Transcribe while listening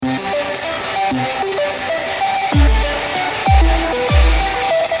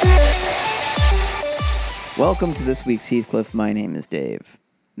Welcome to this week's Heathcliff. My name is Dave.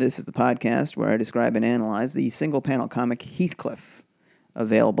 This is the podcast where I describe and analyze the single-panel comic Heathcliff,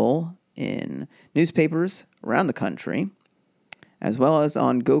 available in newspapers around the country, as well as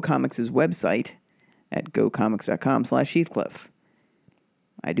on Go Comics' website at gocomics.com/Heathcliff.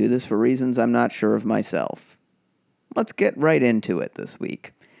 I do this for reasons I'm not sure of myself. Let's get right into it this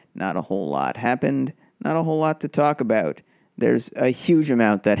week. Not a whole lot happened, not a whole lot to talk about. There's a huge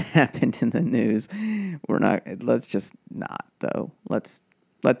amount that happened in the news. Let's just not, though. Let's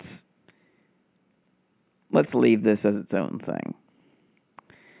leave this as its own thing.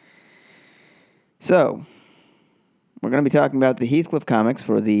 So, we're going to be talking about the Heathcliff comics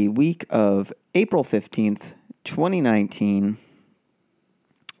for the week of April 15th, 2019.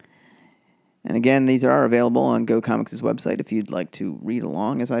 And again, these are available on Go Comics' website if you'd like to read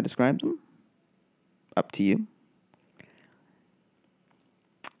along as I describe them. Up to you.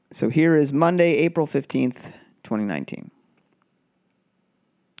 So here is Monday, April 15th, 2019.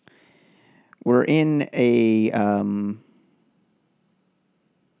 We're in a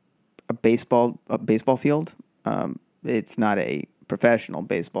baseball field. It's not a professional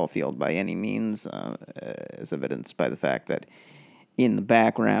baseball field by any means, as evidenced by the fact that in the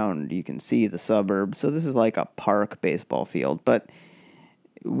background you can see the suburbs. So this is like a park baseball field, but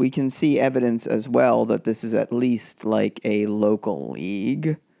we can see evidence as well that this is at least like a local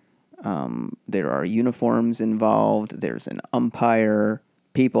league. There are uniforms involved. There's an umpire.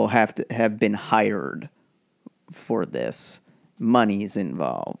 People have been hired for this. Money's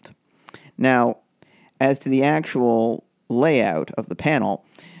involved. Now, as to the actual layout of the panel,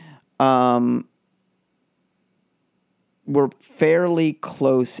 we're fairly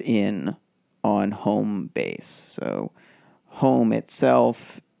close in on home base. So home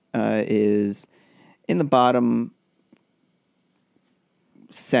itself is in the bottom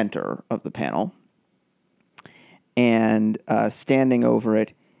center of the panel, and standing over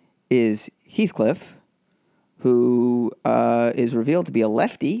it is Heathcliff, who is revealed to be a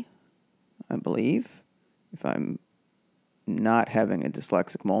lefty, I believe. If I'm not having a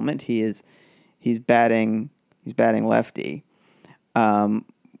dyslexic moment, he's batting lefty,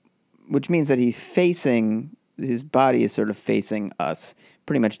 which means that his body is sort of facing us,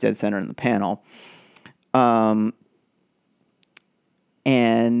 pretty much dead center in the panel.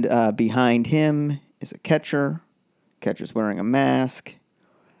 And behind him is a catcher. Catcher's wearing a mask,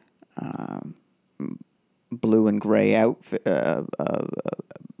 blue and gray outfit.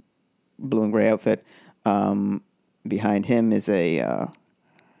 Behind him is an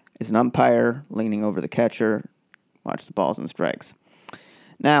umpire leaning over the catcher. Watch the balls and strikes.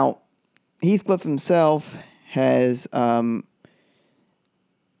 Now, Heathcliff himself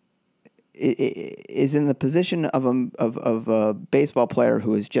is in the position of a baseball player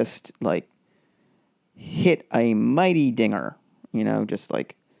who has just like hit a mighty dinger, just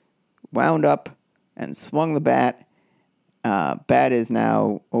like wound up and swung the bat. Bat is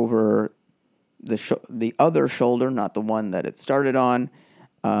now over the other shoulder, not the one that it started on,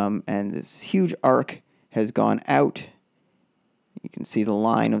 and this huge arc has gone out. You can see the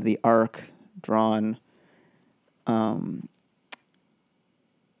line of the arc drawn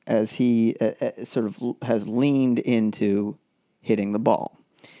as he sort of has leaned into hitting the ball.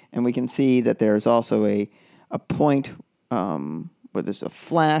 And we can see that there's also a point where there's a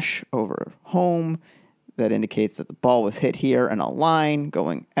flash over home that indicates that the ball was hit here, and a line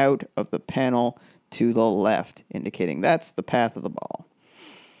going out of the panel to the left, indicating that's the path of the ball.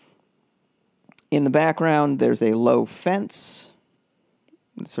 In the background, there's a low fence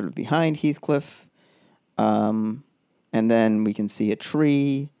sort of behind Heathcliff, and then we can see a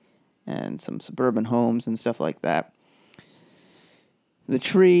tree and some suburban homes and stuff like that. The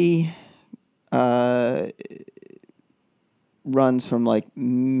tree runs from like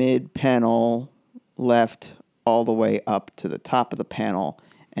mid-panel left all the way up to the top of the panel,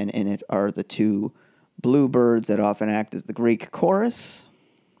 and in it are the two bluebirds that often act as the Greek chorus.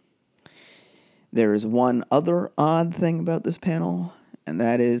 There is one other odd thing about this panel, and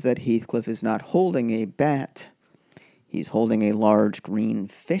that is that Heathcliff is not holding a bat. He's holding a large green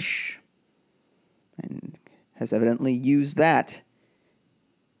fish, and has evidently used that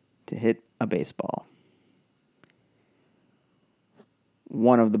to hit a baseball.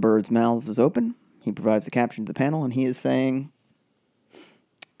 One of the bird's mouths is open. He provides the caption to the panel, and he is saying,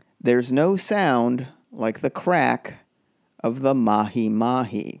 "There's no sound like the crack of the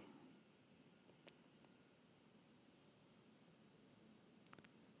mahi-mahi."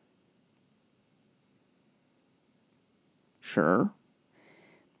 Sure.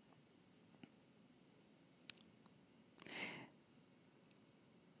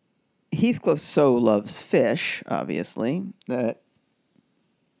 Heathcliff so loves fish, obviously, that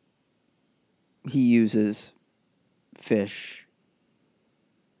he uses fish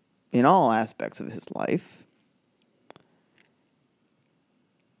in all aspects of his life.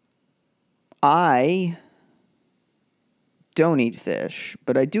 I don't eat fish,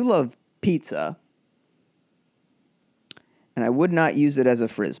 but I do love pizza, and I would not use it as a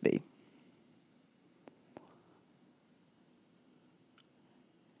frisbee.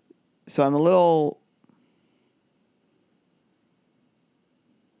 So I'm a little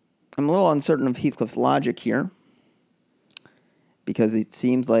uncertain of Heathcliff's logic here, because it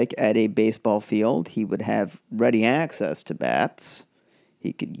seems like at a baseball field he would have ready access to bats.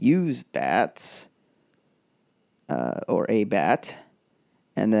 He could use bats, or a bat,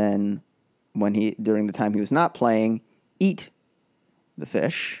 and then during the time he was not playing, eat the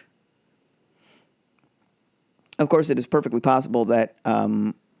fish. Of course, it is perfectly possible that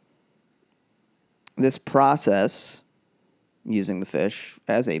this process, using the fish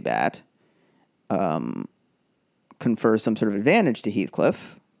as a bat, confers some sort of advantage to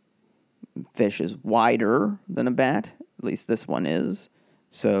Heathcliff. Fish is wider than a bat, at least this one is,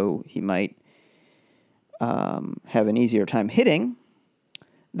 so he might have an easier time hitting,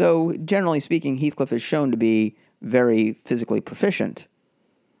 though generally speaking, Heathcliff is shown to be very physically proficient,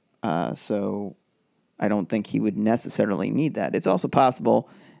 so I don't think he would necessarily need that. It's also possible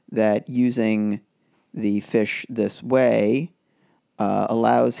that using the fish this way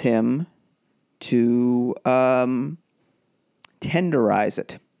allows him to tenderize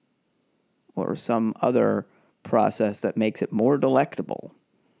it, or some other process that makes it more delectable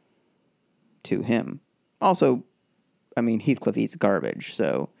to him. Also, I mean, Heathcliff eats garbage,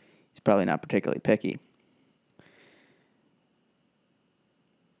 so he's probably not particularly picky.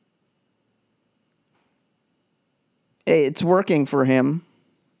 It's working for him.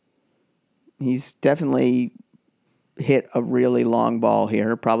 He's definitely hit a really long ball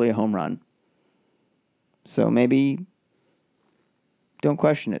here, probably a home run. So maybe don't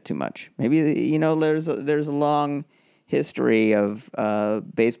question it too much. Maybe, there's a long history of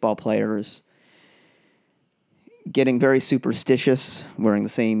baseball players getting very superstitious, wearing the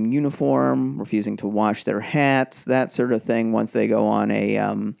same uniform, refusing to wash their hats, that sort of thing, once they go on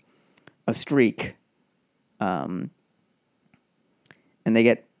a streak. And they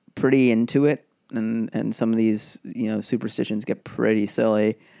get pretty into it, and some of these, superstitions get pretty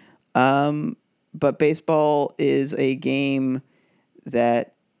silly. But baseball is a game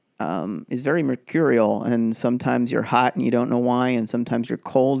that is very mercurial, and sometimes you're hot and you don't know why, and sometimes you're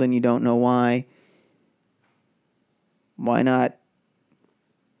cold and you don't know why. Why not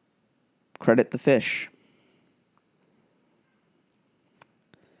credit the fish?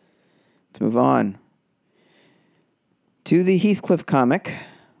 Let's move on to the Heathcliff comic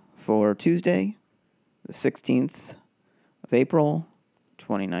for Tuesday, the 16th of April,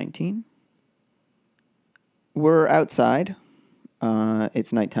 2019. We're outside.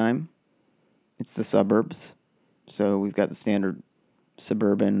 It's nighttime. It's the suburbs. So we've got the standard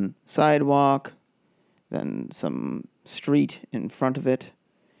suburban sidewalk, then some street in front of it,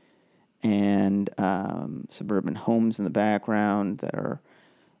 and suburban homes in the background that are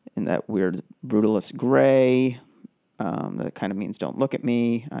in that weird brutalist gray. That kind of means don't look at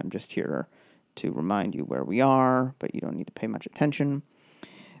me. I'm just here to remind you where we are, but you don't need to pay much attention.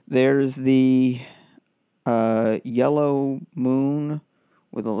 There's the yellow moon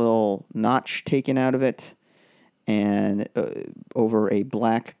with a little notch taken out of it, and over a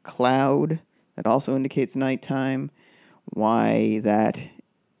black cloud that also indicates nighttime. Why that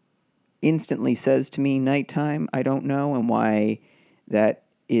instantly says to me nighttime, I don't know, and why that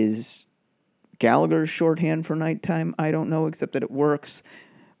is Gallagher's shorthand for nighttime, I don't know, except that it works.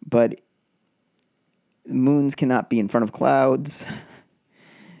 But moons cannot be in front of clouds.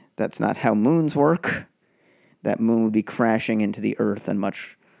 That's not how moons work. That moon would be crashing into the earth and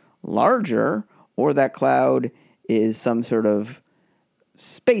much larger, or that cloud is some sort of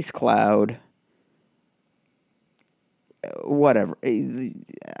space cloud. Whatever.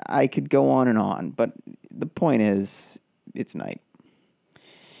 I could go on, but the point is, it's night.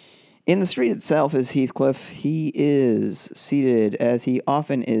 In the street itself is Heathcliff. He is seated, as he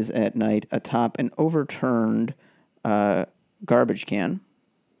often is at night, atop an overturned garbage can.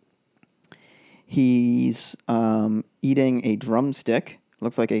 He's eating a drumstick.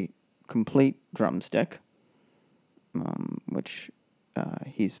 Looks like a complete drumstick, which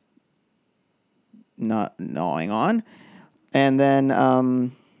he's not gnawing on. And then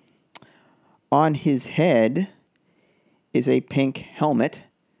on his head is a pink helmet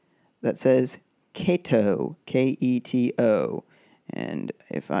that says Keto, Keto. And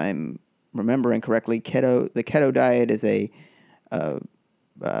if I'm remembering correctly, the keto diet is a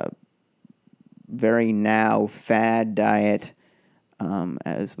very now fad diet.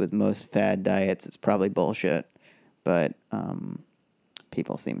 As with most fad diets, it's probably bullshit, but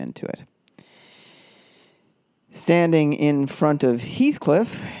people seem into it. Standing in front of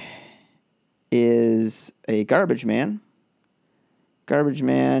Heathcliff is a garbage man. Garbage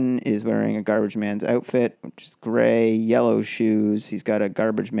man is wearing a garbage man's outfit, which is gray, yellow shoes. He's got a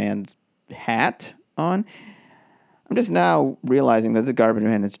garbage man's hat on. I'm just now realizing that the garbage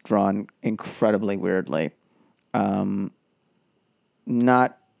man is drawn incredibly weirdly. I'm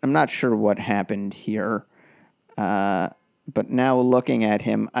not sure what happened here, but now looking at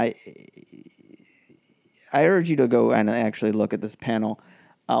him, I urge you to go and actually look at this panel.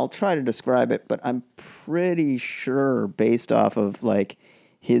 I'll try to describe it, but I'm pretty sure, based off of like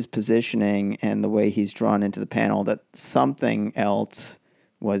his positioning and the way he's drawn into the panel, that something else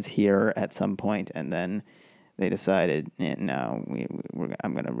was here at some point, and then they decided, no,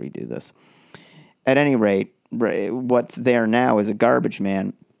 I'm going to redo this. At any rate, what's there now is a garbage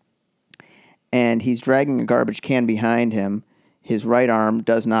man, and he's dragging a garbage can behind him. His right arm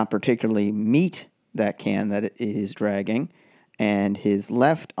does not particularly meet that can that it is dragging, and his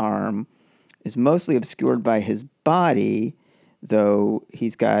left arm is mostly obscured by his body, though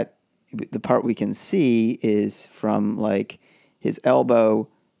he's got, the part we can see is from like his elbow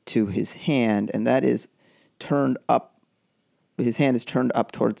to his hand, and that is turned up. His hand is turned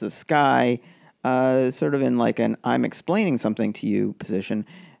up towards the sky, sort of in like an I'm explaining something to you position.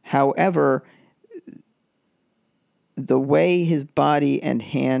 However, the way his body and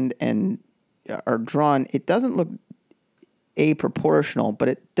hand are drawn, it doesn't look aproportional, but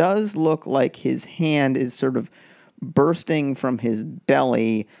it does look like his hand is sort of bursting from his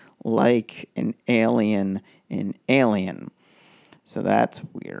belly like an alien in Alien. So that's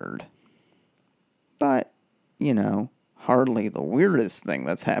weird. But, hardly the weirdest thing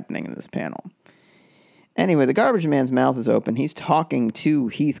that's happening in this panel. Anyway, the garbage man's mouth is open. He's talking to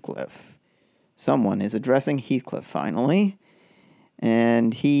Heathcliff. Someone is addressing Heathcliff finally.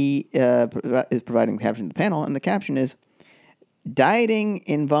 And he is providing the caption to the panel. And the caption is, dieting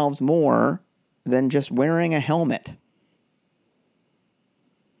involves more than just wearing a helmet.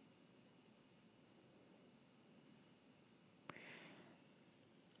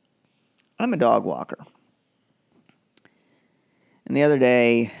 I'm a dog walker. And the other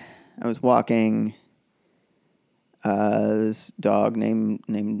day, I was walking this dog named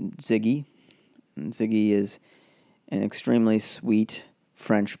Ziggy. And Ziggy is an extremely sweet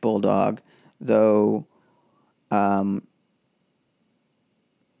French bulldog, though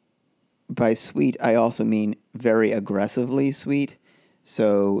by sweet, I also mean very aggressively sweet.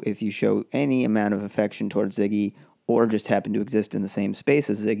 So if you show any amount of affection towards Ziggy, or just happen to exist in the same space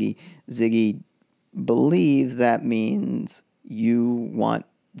as Ziggy, Ziggy believes that means you want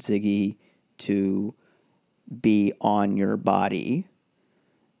Ziggy to be on your body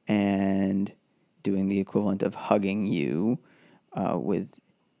and doing the equivalent of hugging you with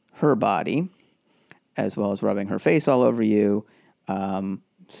her body, as well as rubbing her face all over you,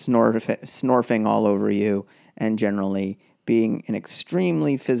 snorfing all over you, and generally being an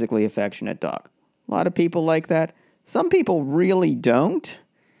extremely physically affectionate dog. A lot of people like that. Some people really don't.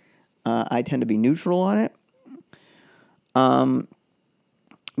 I tend to be neutral on it.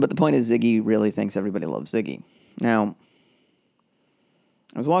 But the point is, Ziggy really thinks everybody loves Ziggy. Now,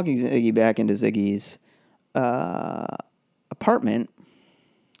 I was walking Ziggy back into Ziggy's apartment,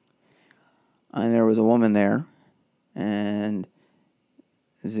 and there was a woman there, and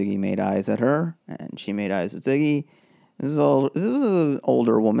Ziggy made eyes at her, and she made eyes at Ziggy. This was an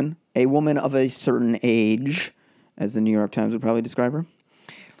older woman, a woman of a certain age, as the New York Times would probably describe her.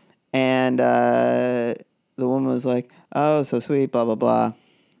 And the woman was like, oh, so sweet, blah, blah, blah.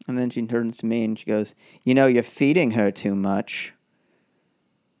 And then she turns to me and she goes, you're feeding her too much.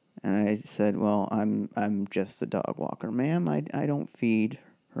 And I said, well, I'm just the dog walker, ma'am. I don't feed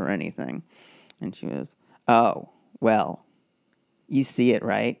her anything. And she goes, oh, well, you see it,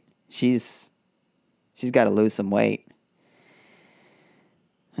 right? She's got to lose some weight.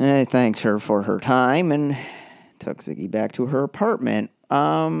 And I thanked her for her time and took Ziggy back to her apartment.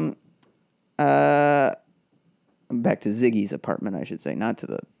 Back to Ziggy's apartment, I should say, not to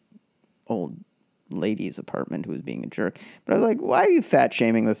the old lady's apartment who was being a jerk. But I was like, why are you fat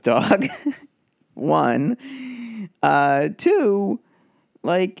shaming this dog? One. Two,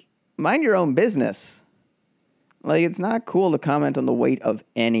 like, mind your own business. Like, it's not cool to comment on the weight of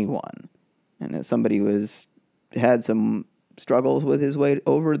anyone. And as somebody who has had some struggles with his weight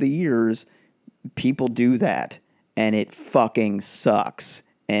over the years, people do that. And it fucking sucks.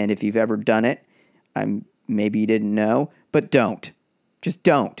 And if you've ever done it, maybe you didn't know, but don't. Just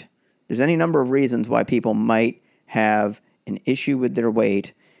don't. There's any number of reasons why people might have an issue with their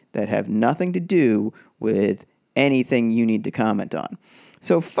weight that have nothing to do with anything you need to comment on.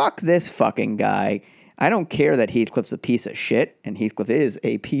 So fuck this fucking guy. I don't care that Heathcliff's a piece of shit, and Heathcliff is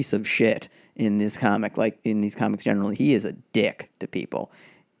a piece of shit in this comic. Like in these comics generally, he is a dick to people.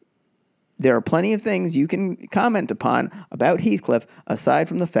 There are plenty of things you can comment upon about Heathcliff aside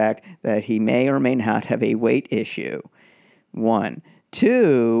from the fact that he may or may not have a weight issue. 1.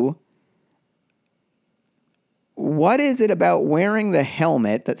 2, what is it about wearing the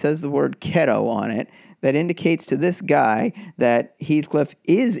helmet that says the word keto on it that indicates to this guy that Heathcliff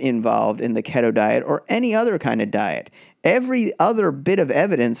is involved in the keto diet or any other kind of diet? Every other bit of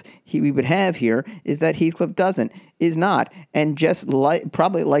evidence we would have here is that Heathcliff is not, and just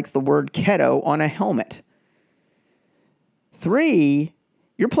probably likes the word keto on a helmet. 3,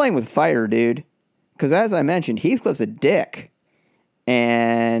 you're playing with fire, dude. Because as I mentioned, Heathcliff's a dick.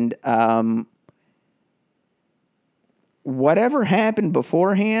 And whatever happened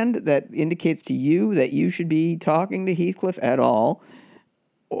beforehand that indicates to you that you should be talking to Heathcliff at all,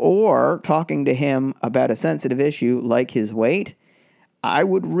 or talking to him about a sensitive issue like his weight, I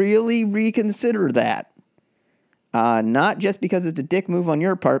would really reconsider that. Not just because it's a dick move on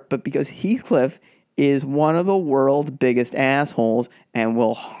your part, but because Heathcliff is one of the world's biggest assholes and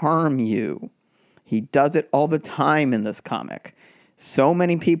will harm you. He does it all the time in this comic. So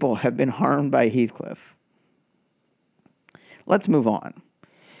many people have been harmed by Heathcliff. Let's move on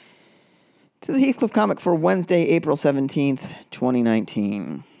to the Heathcliff comic for Wednesday, April 17th,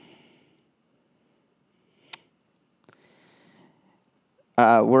 2019.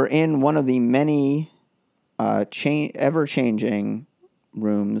 We're in one of the many ever-changing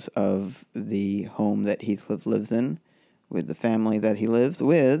rooms of the home that Heathcliff lives in, with the family that he lives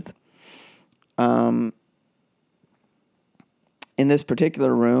with. In this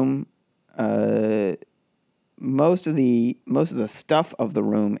particular room, most of the stuff of the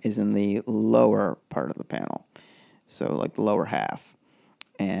room is in the lower part of the panel, so like the lower half,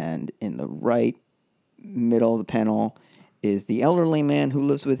 and in the right middle of the panel is the elderly man who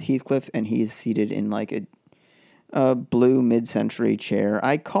lives with Heathcliff, and he is seated in like a blue mid-century chair.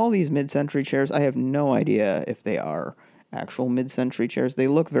 I call these mid-century chairs. I have no idea if they are actual mid-century chairs. They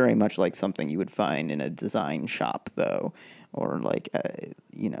look very much like something you would find in a design shop, though, or like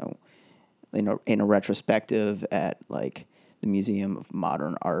in a retrospective at like the Museum of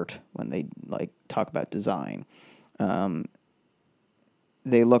Modern Art when they like talk about design. They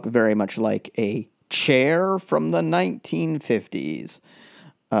look very much like a chair from the 1950s.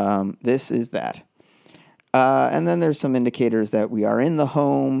 This is that. And then there's some indicators that we are in the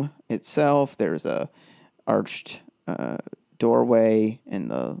home itself. There's a arched doorway in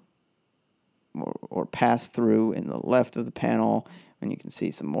the or pass through in the left of the panel, and you can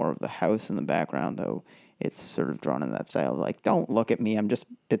see some more of the house in the background, though it's sort of drawn in that style. Like, don't look at me, I'm just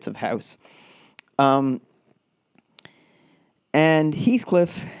bits of house. And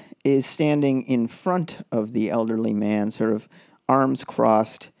Heathcliff is standing in front of the elderly man, sort of arms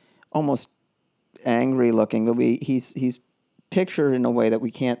crossed, almost angry looking. He's pictured in a way that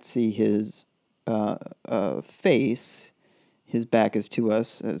we can't see his face. His back is to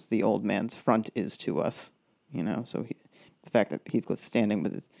us, as the old man's front is to us. So the fact that Heathcliff's standing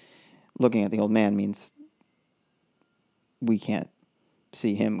looking at the old man means we can't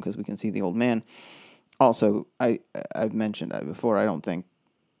see him because we can see the old man. Also, I've mentioned that before. I don't think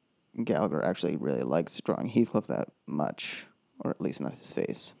Gallagher actually really likes drawing Heathcliff that much, or at least not his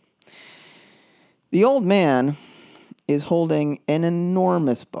face. The old man is holding an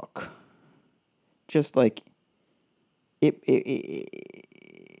enormous book. Just like it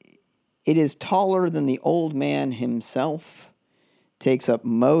is taller than the old man himself, takes up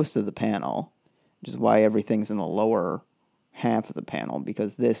most of the panel, which is why everything's in the lower half of the panel,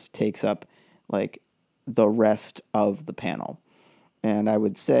 because this takes up like the rest of the panel. And I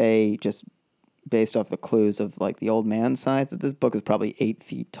would say, just based off the clues of like the old man's size, that this book is probably 8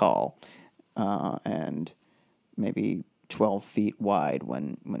 feet tall, and maybe 12 feet wide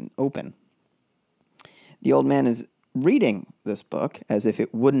when open. The old man is reading this book as if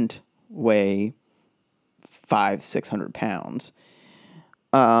it wouldn't weigh 500-600 pounds.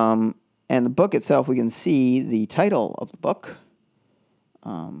 And the book itself, we can see the title of the book,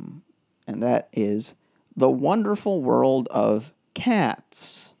 and that is The Wonderful World of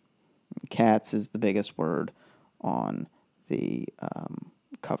Cats. Cats is the biggest word on the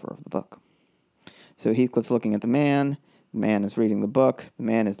cover of the book. So Heathcliff's looking at the man is reading the book, the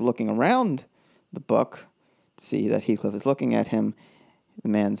man is looking around the book to see that Heathcliff is looking at him, The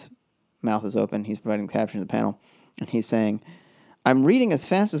man's mouth is open. He's providing the caption to the panel. And he's saying, I'm reading as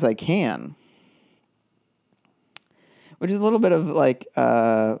fast as I can. Which is a little bit of like,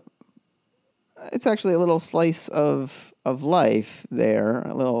 it's actually a little slice of life there.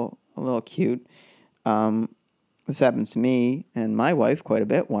 A little cute. This happens to me and my wife quite a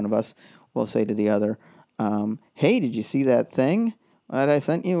bit. One of us will say to the other, hey, did you see that thing that I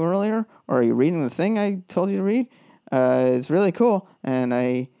sent you earlier? Or are you reading the thing I told you to read? It's really cool, and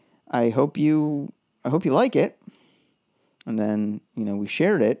I hope you like it. And then, we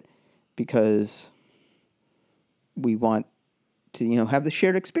shared it because we want to, have the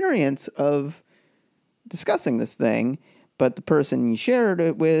shared experience of discussing this thing, but the person you shared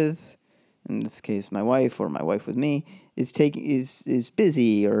it with, in this case my wife or my wife with me, is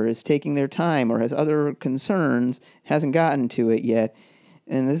busy or is taking their time or has other concerns, hasn't gotten to it yet.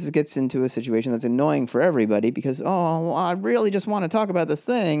 And this gets into a situation that's annoying for everybody because, I really just want to talk about this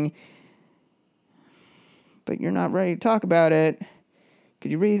thing, but you're not ready to talk about it.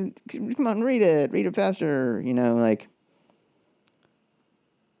 Could you come on, read it faster,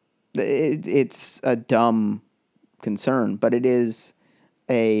 it's a dumb concern, but it is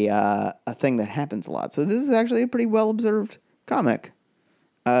a thing that happens a lot. So this is actually a pretty well-observed comic.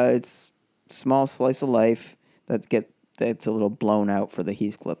 It's a small slice of life that's a little blown out for the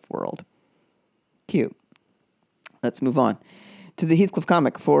Heathcliff world. Cute. Let's move on to the Heathcliff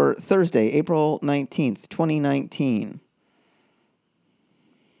comic for Thursday, April 19th, 2019.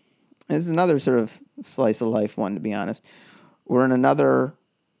 This is another sort of slice of life one, to be honest. We're in another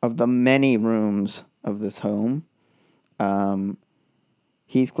of the many rooms of this home.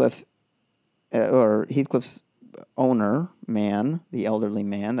 Heathcliff's owner, man, the elderly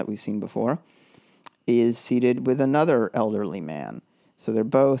man that we've seen before, is seated with another elderly man. So they're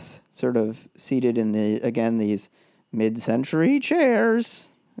both sort of seated in these mid-century chairs,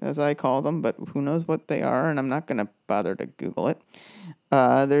 as I call them, but who knows what they are, and I'm not going to bother to Google it.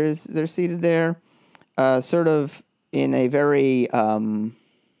 They're seated there, sort of in a very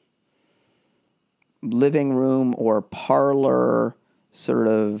living room or parlor sort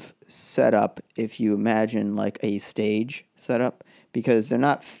of setup, if you imagine like a stage setup, because they're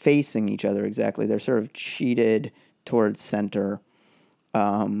not facing each other exactly. They're sort of cheated towards center,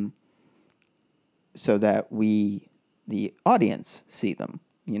 so that the audience, see them.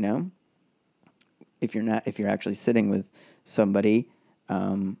 If you're actually sitting with somebody,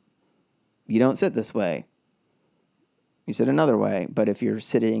 you don't sit this way. You sit another way. But if you're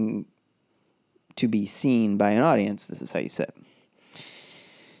sitting to be seen by an audience, this is how you sit.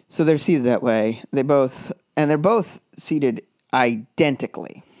 So they're seated that way. They're both seated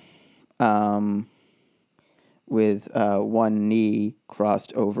identically, with one knee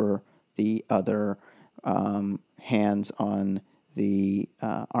crossed over the other, hands on the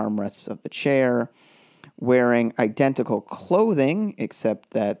armrests of the chair, wearing identical clothing,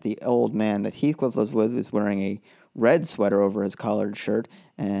 except that the old man that Heathcliff lives with is wearing a red sweater over his collared shirt,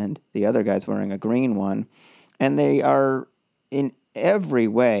 and the other guy's wearing a green one. And they are in every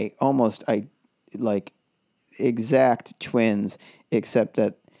way almost like exact twins, except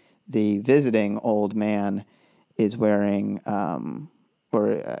that the visiting old man is wearing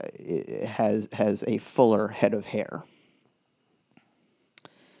has a fuller head of hair.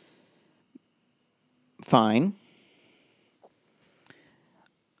 Fine.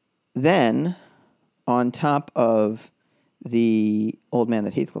 Then, on top of the old man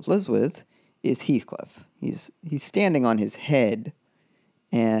that Heathcliff lives with is Heathcliff. He's standing on his head,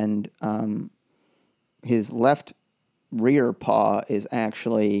 and his left rear paw is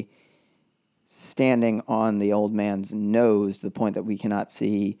actually standing on the old man's nose to the point that we cannot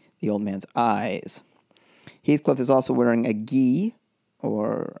see the old man's eyes. Heathcliff is also wearing a gi,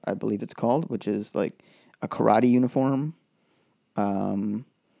 or I believe it's called, which is like a karate uniform,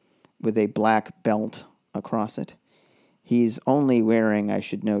 with a black belt across it. He's only wearing, I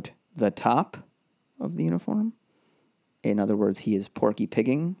should note, the top of the uniform. In other words, he is Porky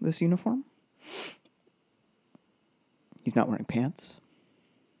Pigging this uniform. He's not wearing pants,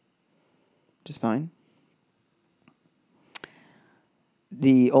 which is fine.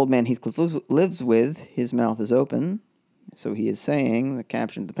 The old man Heathcliff lives with, his mouth is open, so he is saying, the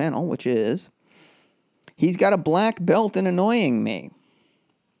caption of the panel, which is, he's got a black belt in annoying me.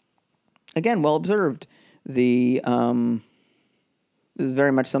 Again, well observed. This is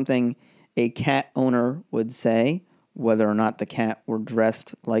very much something a cat owner would say, whether or not the cat were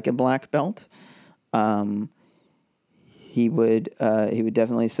dressed like a black belt. He would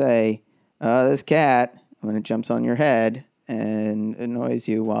definitely say, this cat, when it jumps on your head and annoys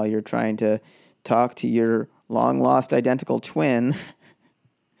you while you're trying to talk to your long-lost identical twin,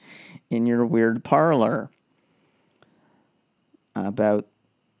 in your weird parlor about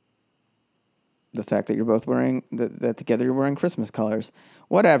the fact that you're both wearing, that together you're wearing Christmas colors.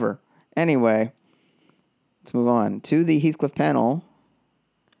 Whatever. Anyway, let's move on to the Heathcliff panel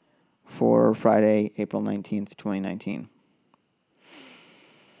for Friday, April 19th, 2019.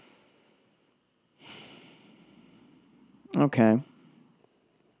 Okay.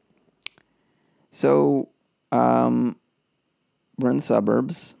 So, we're in the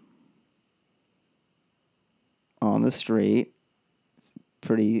suburbs, on the street. It's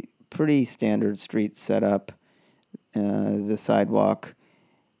pretty standard street setup. The sidewalk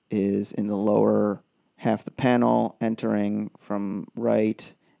is in the lower half of the panel, entering from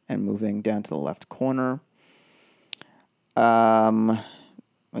right and moving down to the left corner.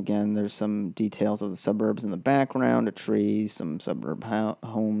 Again, there's some details of the suburbs in the background, a tree, some suburb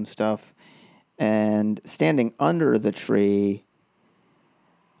home stuff. And standing under the tree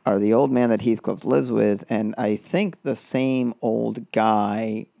are the old man that Heathcliff lives with, and I think the same old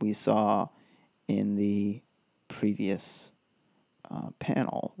guy we saw in the previous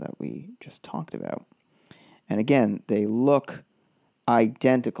panel that we just talked about. And again, they look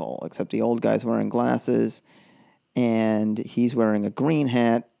identical, except the old guy's wearing glasses, and he's wearing a green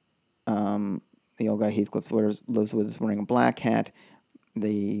hat. The old guy Heathcliff lives with is wearing a black hat.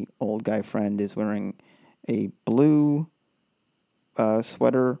 The old guy friend is wearing a blue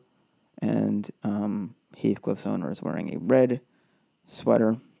sweater, and Heathcliff's owner is wearing a red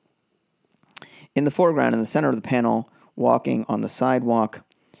sweater. In the foreground, in the center of the panel, walking on the sidewalk,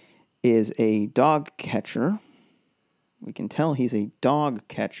 is a dog catcher. We can tell he's a dog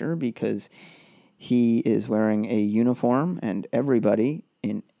catcher because he is wearing a uniform, and everybody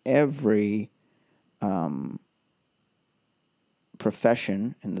in every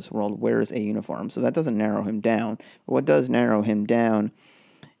profession in this world wears a uniform. So that doesn't narrow him down. But what does narrow him down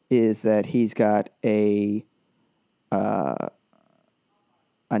is that he's got a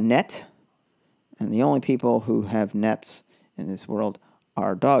net, and the only people who have nets in this world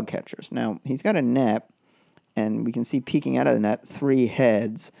are dog catchers. Now, he's got a net, and we can see peeking out of the net 3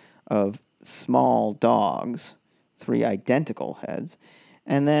 heads of small dogs, 3 identical heads.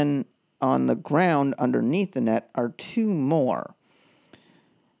 And then on the ground underneath the net are 2 more.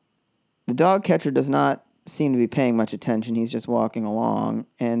 The dog catcher does not seem to be paying much attention. He's just walking along.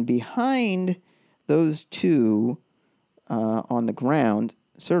 And behind those 2 on the ground,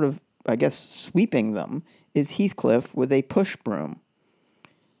 sort of, I guess, sweeping them, is Heathcliff with a push broom.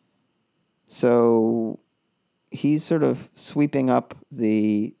 So he's sort of sweeping up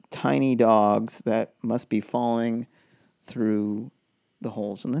the tiny dogs that must be falling through the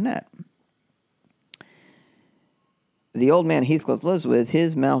holes in the net. The old man Heathcliff lives with,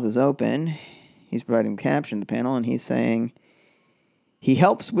 his mouth is open. He's providing the caption to the panel, and he's saying, he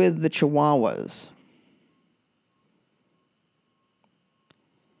helps with the chihuahuas.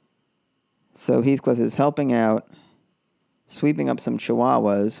 So Heathcliff is helping out, sweeping up some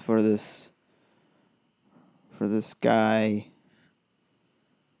chihuahuas for this guy,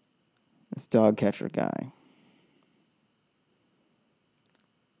 this dog catcher guy.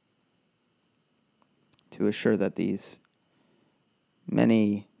 To assure that these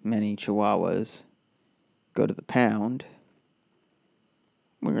many chihuahuas go to the pound,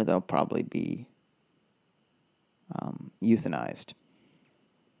 where they'll probably be euthanized.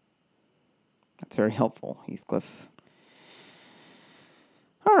 That's very helpful, Heathcliff.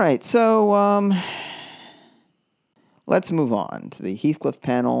 All right, so let's move on to the Heathcliff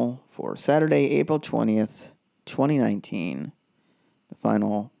panel for Saturday, April 20th, 2019, the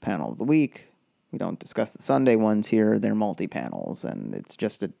final panel of the week. We don't discuss the Sunday ones here. They're multi-panels, and it's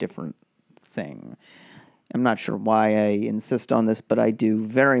just a different thing. I'm not sure why I insist on this, but I do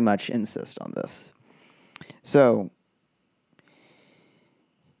very much insist on this. So,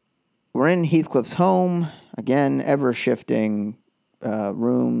 we're in Heathcliff's home. Again, ever-shifting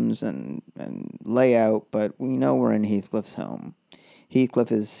rooms and layout, but we know we're in Heathcliff's home. Heathcliff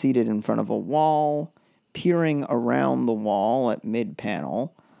is seated in front of a wall. Peering around the wall at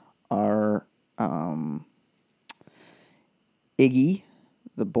mid-panel are Iggy,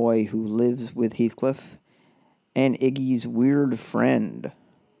 the boy who lives with Heathcliff, and Iggy's weird friend.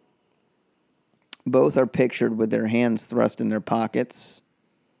 Both are pictured with their hands thrust in their pockets.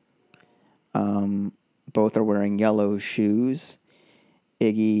 Both are wearing yellow shoes.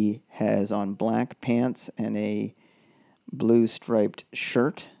 Iggy has on black pants and a blue striped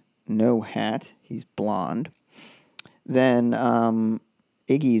shirt, no hat. He's blonde. Then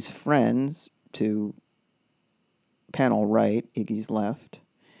Iggy's friends, to panel right, Iggy's left,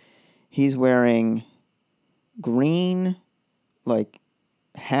 he's wearing green, like,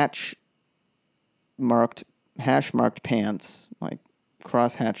 hash marked pants, like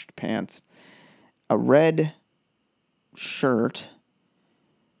cross-hatched pants, a red shirt,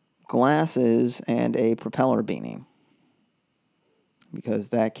 glasses, and a propeller beanie. Because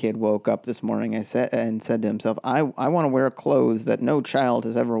that kid woke up this morning and said to himself, I want to wear clothes that no child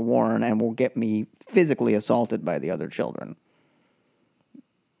has ever worn and will get me physically assaulted by the other children.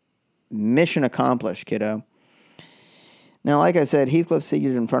 Mission accomplished, kiddo. Now, like I said, Heathcliff's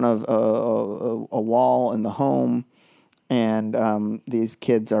seated in front of a wall in the home, and these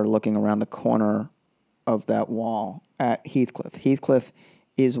kids are looking around the corner of that wall at Heathcliff. Heathcliff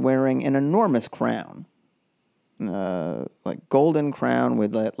is wearing an enormous crown. Like golden crown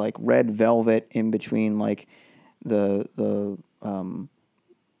with like red velvet in between like the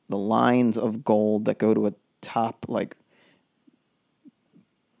lines of gold that go to a top like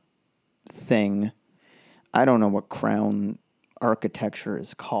thing. I don't know what crown architecture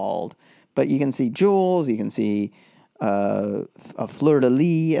is called, but you can see jewels, you can see a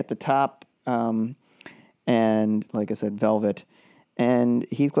fleur-de-lis at the top, and like I said, velvet. And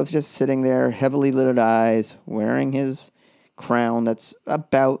Heathcliff's just sitting there, heavily lidded eyes, wearing his crown that's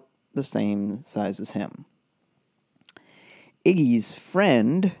about the same size as him. Iggy's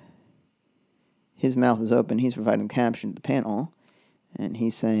friend, his mouth is open, he's providing the caption to the panel, and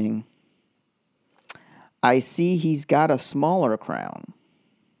he's saying, I see he's got a smaller crown.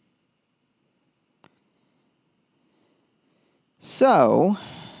 So,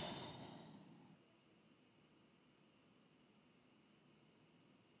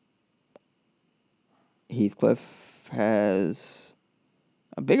 Heathcliff has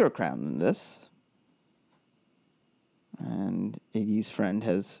a bigger crown than this. And Iggy's friend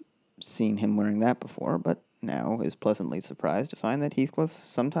has seen him wearing that before, but now is pleasantly surprised to find that Heathcliff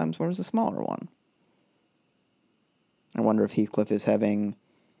sometimes wears a smaller one. I wonder if Heathcliff is having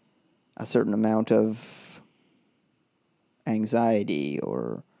a certain amount of anxiety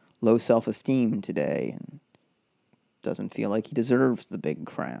or low self-esteem today and doesn't feel like he deserves the big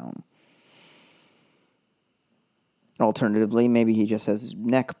crown. Alternatively, maybe he just has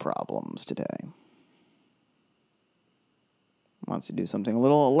neck problems today. Wants to do something a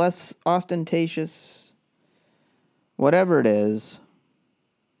little less ostentatious. Whatever it is,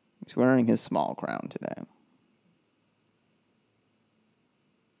 he's wearing his small crown today.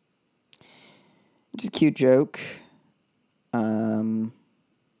 Just a cute joke. I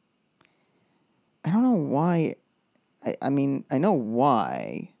don't know why. I mean, I know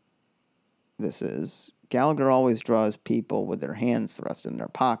why this is. Gallagher always draws people with their hands thrust in their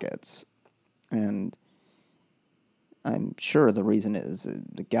pockets. And I'm sure the reason is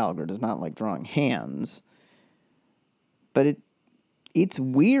that Gallagher does not like drawing hands. But it's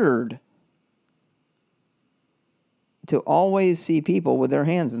weird to always see people with their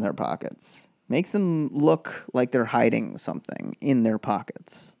hands in their pockets. Makes them look like they're hiding something in their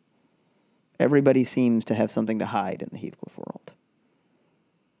pockets. Everybody seems to have something to hide in the Heathcliff world.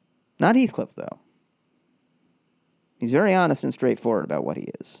 Not Heathcliff, though. He's very honest and straightforward about what he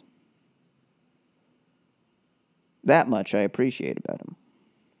is. That much I appreciate about him.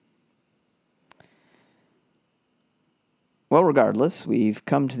 Well, regardless, we've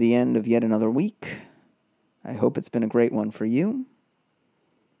come to the end of yet another week. I hope it's been a great one for you.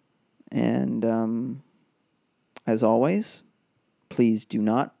 And as always, please do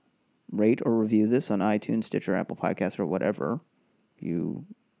not rate or review this on iTunes, Stitcher, Apple Podcasts, or whatever you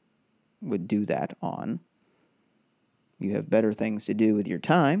would do that on. You have better things to do with your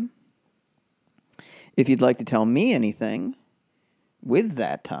time. If you'd like to tell me anything with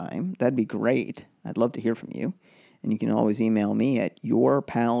that time, that'd be great. I'd love to hear from you. And you can always email me at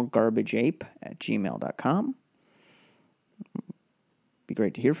yourpalgarbageape@gmail.com. Be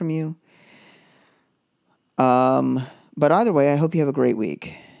great to hear from you. But either way, I hope you have a great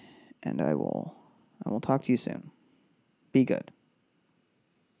week. And I will talk to you soon. Be good.